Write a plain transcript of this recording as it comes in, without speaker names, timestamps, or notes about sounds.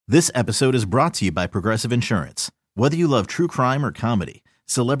This episode is brought to you by Progressive Insurance. Whether you love true crime or comedy,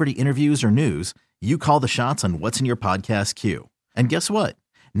 celebrity interviews or news, you call the shots on what's in your podcast queue. And guess what?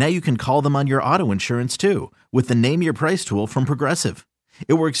 Now you can call them on your auto insurance too with the Name Your Price tool from Progressive.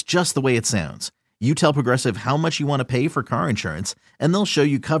 It works just the way it sounds. You tell Progressive how much you want to pay for car insurance, and they'll show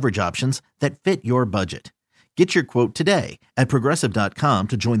you coverage options that fit your budget. Get your quote today at Progressive.com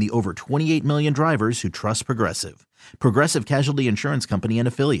to join the over 28 million drivers who trust Progressive. Progressive Casualty Insurance Company and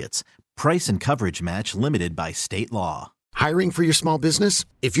Affiliates. Price and coverage match limited by state law. Hiring for your small business?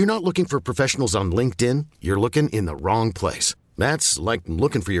 If you're not looking for professionals on LinkedIn, you're looking in the wrong place. That's like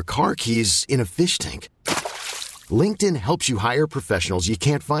looking for your car keys in a fish tank. LinkedIn helps you hire professionals you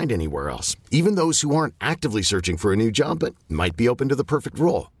can't find anywhere else, even those who aren't actively searching for a new job but might be open to the perfect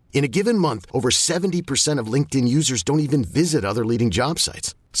role. In a given month, over 70% of LinkedIn users don't even visit other leading job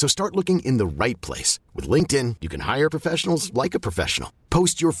sites. So start looking in the right place. With LinkedIn, you can hire professionals like a professional.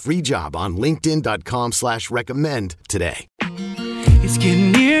 Post your free job on linkedin.com/recommend today. It's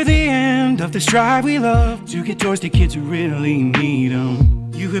getting near the end of this drive we love to get toys to kids who really need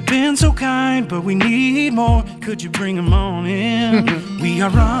them. You have been so kind, but we need more. Could you bring them on in? We are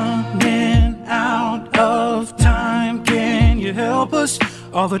running out of time. Can you help us?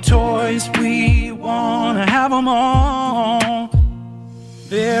 All the toys we want to have them all.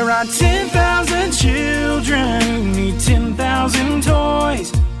 There are 10,000 children who need 10,000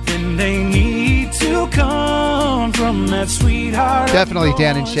 toys. Then they need to come from that sweetheart. Definitely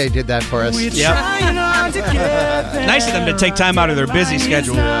Dan and Shay did that for us. Yep. Nice of them to take time out of their busy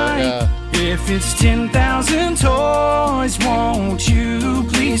schedule. If it's 10,000 toys, won't you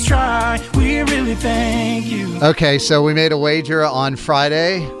please try? We really thank you. Okay, so we made a wager on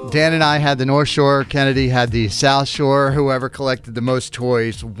Friday. Dan and I had the North Shore. Kennedy had the South Shore. Whoever collected the most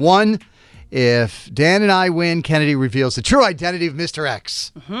toys won. If Dan and I win, Kennedy reveals the true identity of Mr.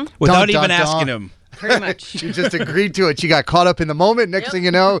 X. Mm-hmm. Without even asking him. Pretty much. She just agreed to it. She got caught up in the moment. Next thing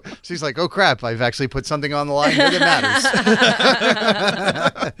you know, she's like, oh, crap, I've actually put something on the line here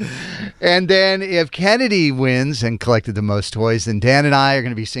that matters. And then if Kennedy wins and collected the most toys, then Dan and I are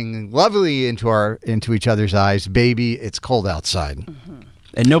going to be singing lovely into each other's eyes, Baby, It's Cold Outside. Mm-hmm.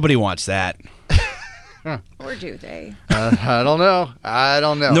 And nobody wants that. Or do they? I don't know.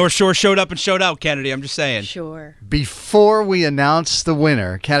 North Shore showed up and showed out, Kennedy. I'm just saying. Sure. Before we announce the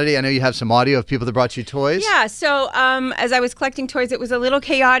winner, Kennedy, I know you have some audio of people that brought you toys. Yeah, so as I was collecting toys, it was a little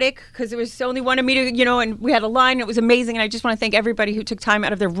chaotic because there was only one of me to, and we had a line. And it was amazing. And I just want to thank everybody who took time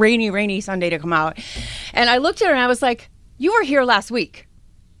out of their rainy Sunday to come out. And I looked at her and I was like, you were here last week.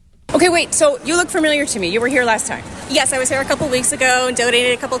 Okay, wait, so you look familiar to me. You were here last time. Yes, I was here a couple weeks ago and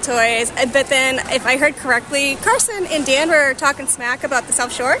donated a couple toys. But then, if I heard correctly, Carson and Dan were talking smack about the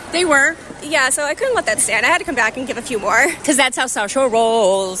South Shore. They were. Yeah, so I couldn't let that stand. I had to come back and give a few more. Because that's how South Shore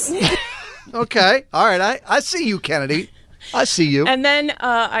rolls. Okay, all right, I see you, Kennedy. I see you. And then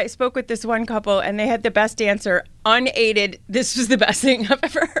I spoke with this one couple, and they had the best answer, unaided. This was the best thing I've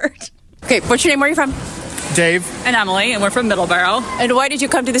ever heard. Okay, what's your name? Where are you from? Dave and Emily, and we're from Middleborough. And why did you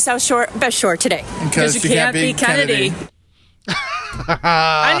come to the South Shore, Best Shore today? Because you can't be Kennedy.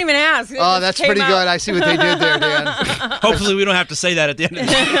 I didn't even ask. Oh, that's pretty good. I see what they did there, Dan. Hopefully we don't have to say that at the end of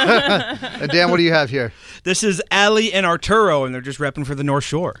the day. And Dan, what do you have here? This is Allie and Arturo, and they're just repping for the North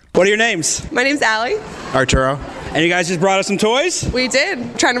Shore. What are your names? My name's Allie. Arturo. And you guys just brought us some toys? We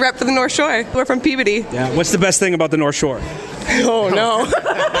did. Trying to rep for the North Shore. We're from Peabody. Yeah. What's the best thing about the North Shore? Oh, no.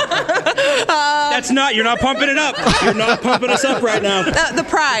 You're not pumping it up. You're not pumping us up right now. The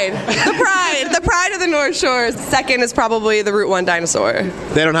pride of the North Shore. Second is probably the Route 1 dinosaur.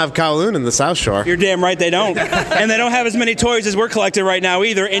 They don't have Kowloon in the South Shore. You're damn right they don't. And they don't have as many toys as we're collecting right now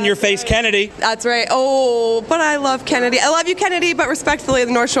either. In your face, Kennedy. That's right. Oh, but I love Kennedy. I love you, Kennedy, but respectfully,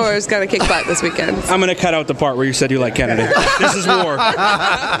 the North Shore is going to kick butt this weekend. I'm going to cut out the part where you said you like Kennedy. This is war.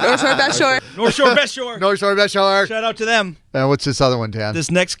 North Shore, Best Shore. North Shore, Best Shore. North Shore, Best Shore. Shout out to them. And what's this other one, Dan?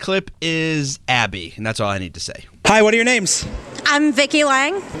 This next clip is Abby, and that's all I need to say. Hi, what are your names? I'm Vicky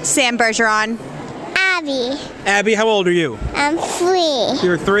Lang. Sam Bergeron. Abby. Abby, how old are you? I'm 3.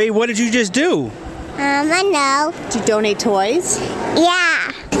 You're 3? What did you just do? I know. Did you donate toys?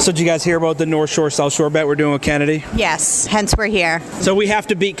 Yeah. So did you guys hear about the North Shore, South Shore bet we're doing with Kennedy? Yes, hence we're here. So we have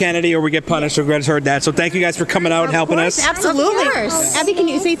to beat Kennedy or we get punished, so Greg's heard that. So thank you guys for coming out and helping us. Absolutely. Abby, can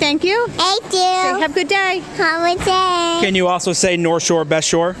you say thank you? Thank you. Say, have a good day. Have a good day. Can you also say North Shore, Best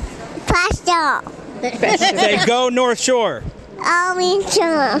Shore? Pasta. Say go North Shore. Oh, me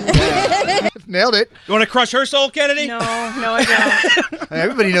too. Nailed it. You want to crush her soul, Kennedy? No, I don't.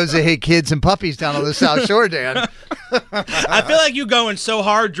 Everybody knows they hate kids and puppies down on the South Shore, Dan. I feel like you going so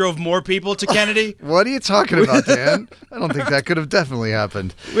hard drove more people to Kennedy. What are you talking about, Dan? I don't think that could have definitely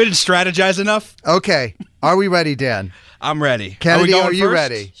happened. We didn't strategize enough. Okay. Are we ready, Dan? I'm ready. Kennedy, are you first?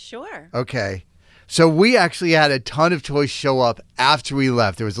 ready? Sure. Okay. So we actually had a ton of toys show up after we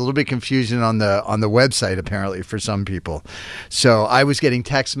left. There was a little bit of confusion on the website, apparently, for some people. So I was getting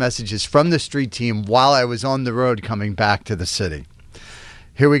text messages from the street team while I was on the road coming back to the city.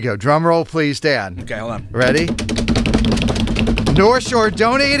 Here we go. Drum roll, please, Dan. Okay, hold on. Ready? North Shore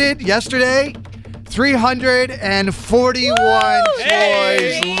donated yesterday 341 toys.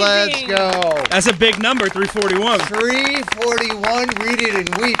 Hey! Let's go. That's a big number, 341. 341. Read it and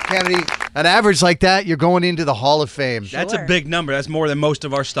weep, Kennedy. An average like that, you're going into the Hall of Fame. That's a big number. That's more than most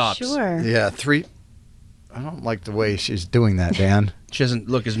of our stops. Sure. Yeah, I don't like the way she's doing that, Dan. She doesn't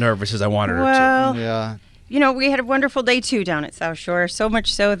look as nervous as I wanted her Well, to. Yeah. You know, we had a wonderful day, too, down at South Shore. So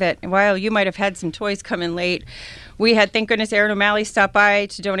much so that while you might have had some toys come in late, we had, thank goodness, Erin O'Malley stop by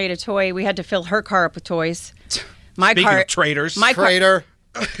to donate a toy. We had to fill her car up with toys. Speaking of traitors. Traitor.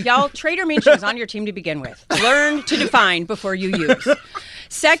 Y'all, traitor means she was on your team to begin with. Learn to define before you use.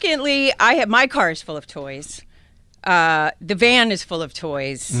 Secondly, my car is full of toys. The van is full of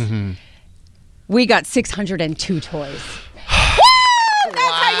toys. Mm-hmm. We got 602 toys. Woo! That's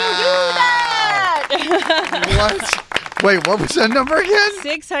how you do that! What? Wait, what was that number again?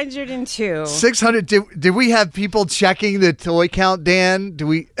 602. 600. Did we have people checking the toy count, Dan?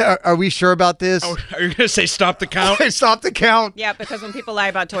 Are we sure about this? Oh, are you going to say stop the count? Stop the count. Yeah, because when people lie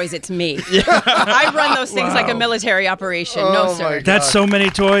about toys, it's me. I run those things like a military operation. No, sir. That's so many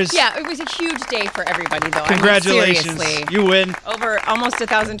toys. Yeah, it was a huge day for everybody, though. Congratulations. I mean, seriously. You win. Over almost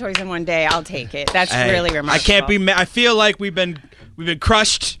 1,000 toys in one day. I'll take it. That's really remarkable. I can't be I feel like we've been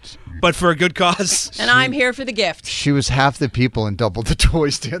crushed, but for a good cause. And I'm here for the gift. She was half the people and double the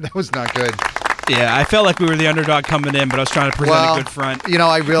toys, Dan. That was not good. Yeah, I felt like we were the underdog coming in, but I was trying to present a good front. You know,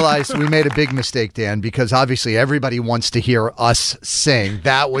 I realized we made a big mistake, Dan, because obviously everybody wants to hear us sing.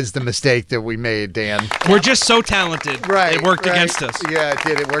 That was the mistake that we made, Dan. We're just so talented. Right. It worked against us. Yeah, it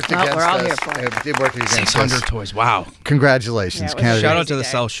did. It worked against us. We're all here for it. It did work against 600 us. toys. Wow. Congratulations, Canada. Shout out to the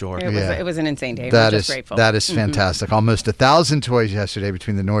South Shore. It was an insane day. That We're is just grateful. that is fantastic. Almost 1,000 toys yesterday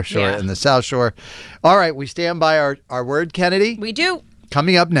between the North Shore and the South Shore. All right, we stand by our word, Kennedy. We do.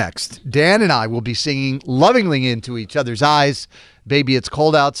 Coming up next, Dan and I will be singing lovingly into each other's eyes. Baby, it's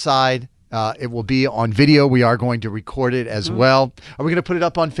cold outside. It will be on video. We are going to record it as well. Are we going to put it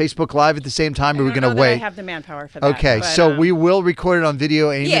up on Facebook Live at the same time, or are we going to wait? I have the manpower for that. Okay, but, so we will record it on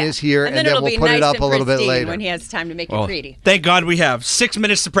video. Amy is here, and then it'll we'll be put nice it up and a little bit later. when he has time to make it pretty. Thank God we have 6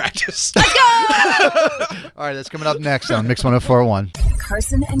 minutes to practice. All right, that's coming up next on Mix 104.1.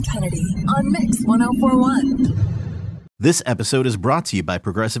 Carson and Kennedy on Mix 104.1. This episode is brought to you by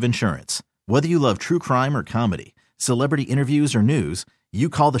Progressive Insurance. Whether you love true crime or comedy, celebrity interviews or news, you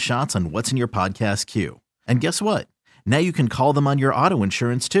call the shots on what's in your podcast queue. And guess what? Now you can call them on your auto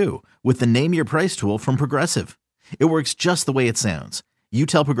insurance too with the Name Your Price tool from Progressive. It works just the way it sounds. You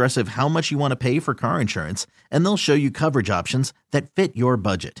tell Progressive how much you want to pay for car insurance, and they'll show you coverage options that fit your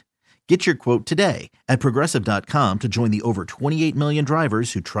budget. Get your quote today at Progressive.com to join the over 28 million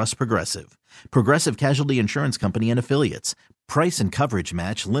drivers who trust Progressive. Progressive Casualty Insurance Company and Affiliates. Price and coverage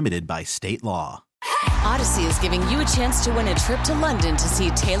match limited by state law. Odyssey is giving you a chance to win a trip to London to see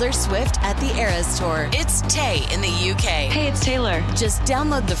Taylor Swift at the Eras Tour. It's Tay in the UK. Hey, it's Taylor. Just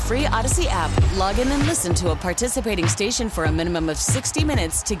download the free Odyssey app, log in and listen to a participating station for a minimum of 60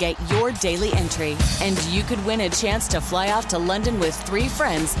 minutes to get your daily entry. And you could win a chance to fly off to London with 3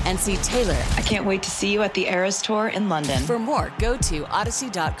 friends and see Taylor. I can't wait to see you at the Eras Tour in London. For more, go to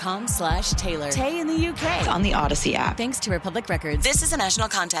odyssey.com/Taylor. Tay in the UK. It's on the Odyssey app. Thanks to Republic Records. This is a national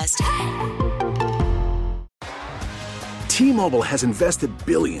contest. T-Mobile has invested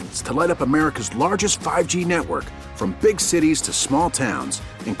billions to light up America's largest 5G network, from big cities to small towns,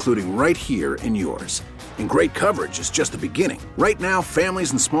 including right here in yours. And great coverage is just the beginning. Right now,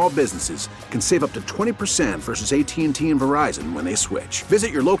 families and small businesses can save up to 20% versus AT&T and Verizon when they switch.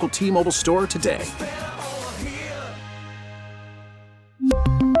 Visit your local T-Mobile store today.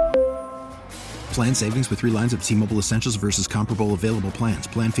 Plan savings with 3 lines of T-Mobile Essentials versus comparable available plans.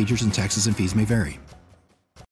 Plan features and taxes and fees may vary.